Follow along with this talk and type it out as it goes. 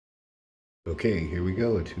Okay, here we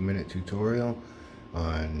go, a 2-minute tutorial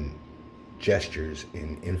on gestures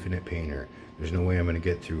in Infinite Painter. There's no way I'm going to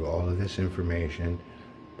get through all of this information,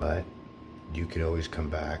 but you can always come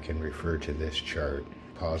back and refer to this chart.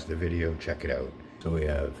 Pause the video, check it out. So we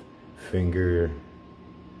have finger,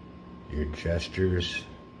 your gestures,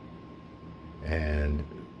 and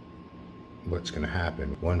what's going to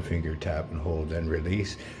happen. One finger, tap and hold, then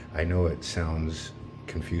release. I know it sounds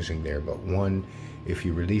confusing there, but if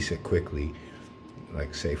you release it quickly,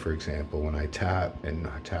 like say for example, when I tap and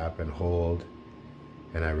hold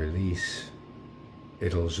and I release,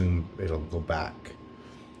 it'll go back.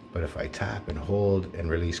 But if I tap and hold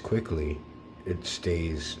and release quickly, it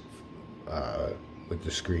stays with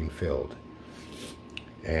the screen filled.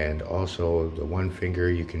 And also the one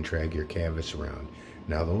finger, you can drag your canvas around.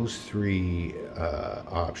 Now those three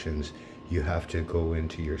options, you have to go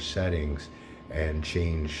into your settings and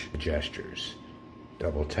change the gestures.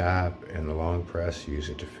 Double tap and the long press, use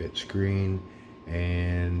it to fit screen.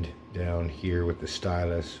 And down here with the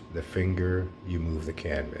stylus, the finger, you move the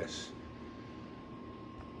canvas.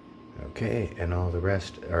 Okay, and all the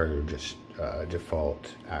rest are just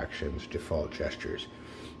default actions, default gestures.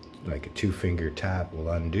 Like a 2-finger tap will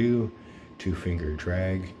undo, 2-finger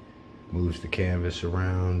drag moves the canvas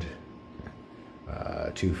around,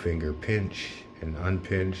 2-finger pinch and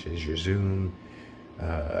unpinch is your zoom,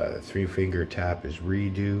 3-finger tap is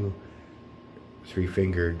redo,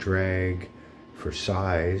 3-finger drag for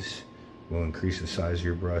size will increase the size of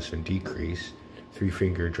your brush and decrease,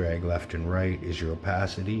 3-finger drag left and right is your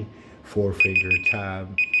opacity, 4-finger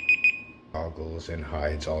tab toggles and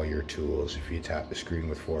hides all your tools if you tap the screen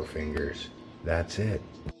with 4 fingers. That's it.